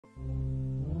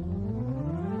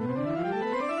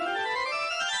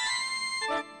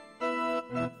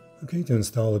Okay, to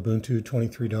install Ubuntu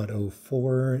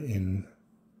 23.04 in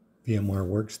VMware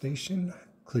Workstation,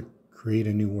 click Create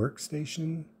a new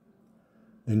workstation,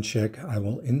 then check I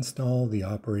will install the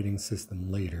operating system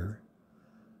later,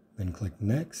 then click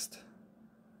Next.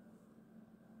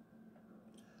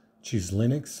 Choose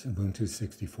Linux, Ubuntu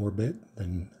 64-bit,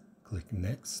 then click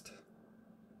Next.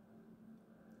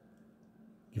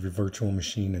 Give your virtual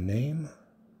machine a name.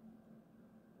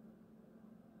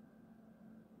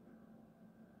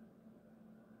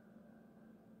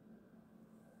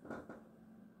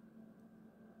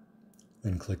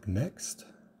 Then click Next.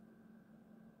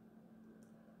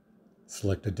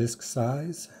 Select a disk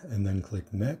size and then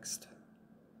click Next.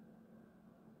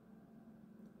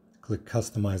 Click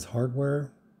Customize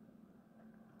Hardware.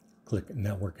 Click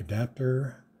Network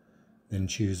Adapter, then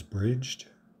choose Bridged.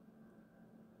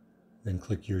 Then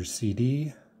click your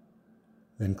CD.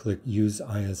 Then click Use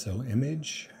ISO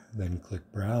Image. Then click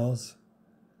Browse.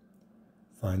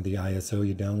 Find the ISO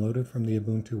you downloaded from the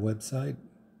Ubuntu website.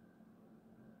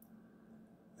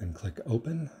 Then click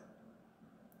Open.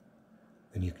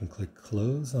 Then you can click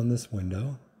Close on this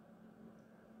window.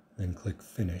 Then click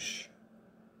Finish.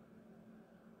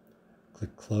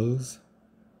 Click Close.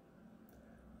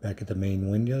 Back at the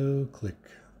main window, click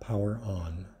Power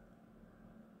On.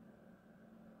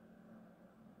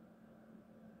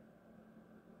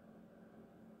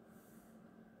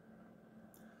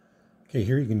 Okay,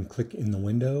 here you can click in the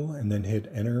window and then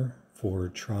hit Enter for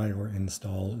Try or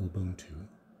Install Ubuntu.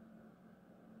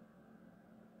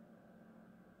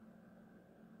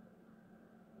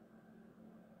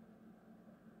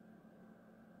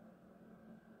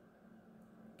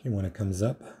 Okay, when it comes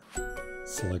up,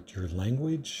 select your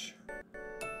language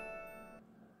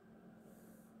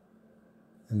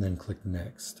and then click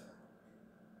Next.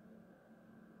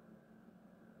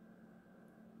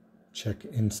 Check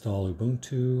Install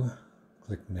Ubuntu,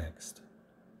 click Next.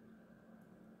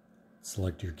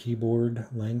 Select your keyboard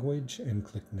language and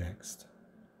click Next.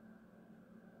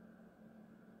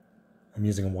 I'm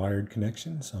using a wired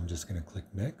connection, so I'm just going to click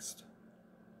Next.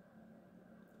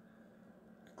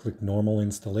 Click Normal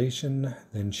Installation,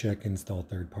 then check Install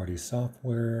Third-Party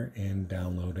Software and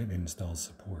Download and Install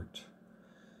Support.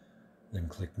 Then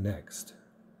click Next.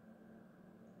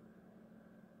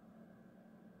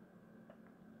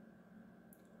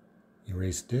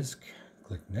 Erase disk,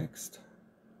 click Next.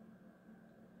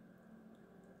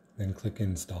 Then click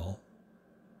Install.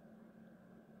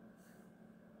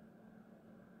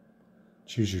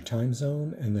 Choose your time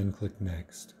zone and then click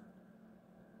Next.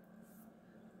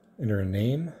 Enter a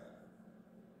name.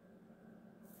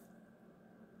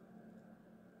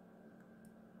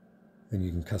 Then you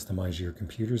can customize your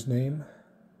computer's name.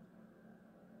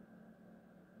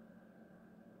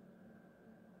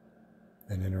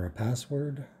 Then enter a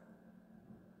password.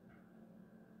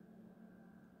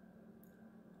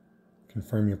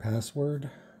 Confirm your password.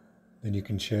 Then you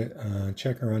can check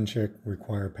or uncheck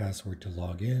require password to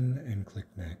log in and click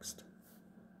Next.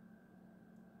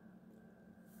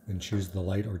 Then choose the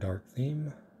light or dark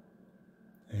theme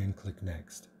and click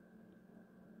Next.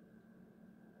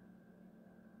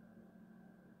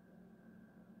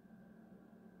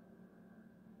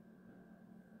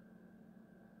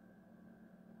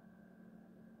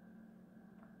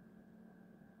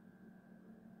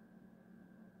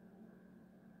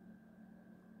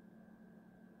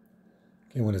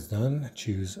 Okay, when it's done,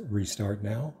 choose Restart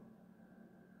Now.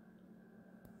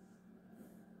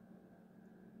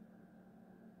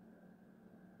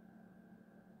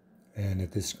 And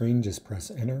at this screen, just press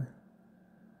Enter.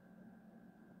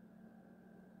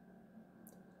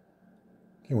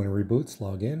 Okay, when it reboots,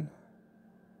 log in.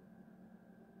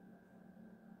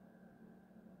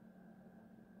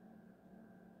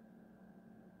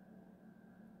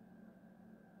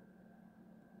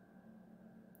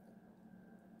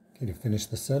 Okay, to finish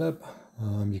the setup,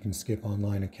 you can skip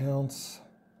online accounts.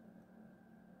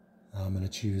 I'm going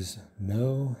to choose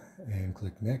No and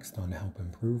click Next on Help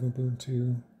Improve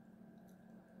Ubuntu.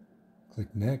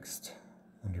 Click Next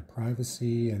under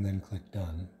Privacy and then click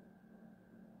Done.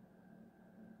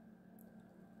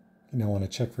 Okay, now I want to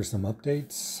check for some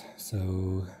updates,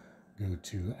 so go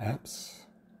to Apps,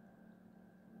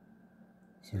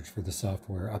 search for the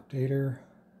software updater,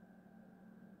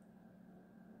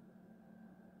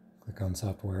 click on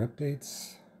Software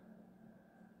Updates.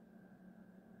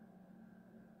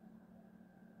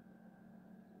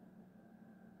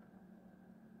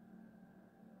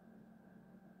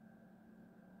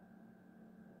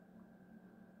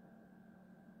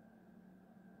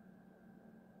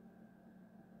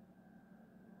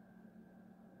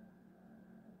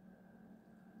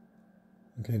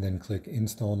 Okay, then click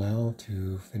Install Now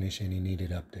to finish any needed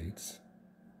updates.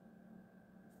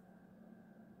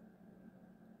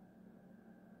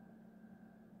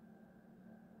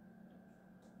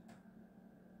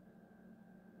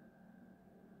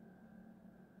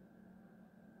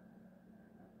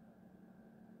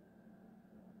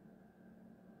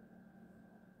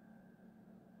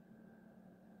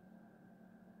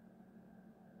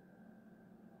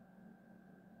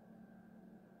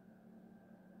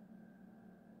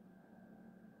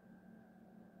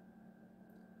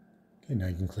 Okay, now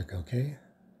you can click OK.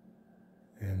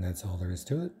 And that's all there is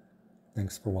to it.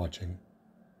 Thanks for watching.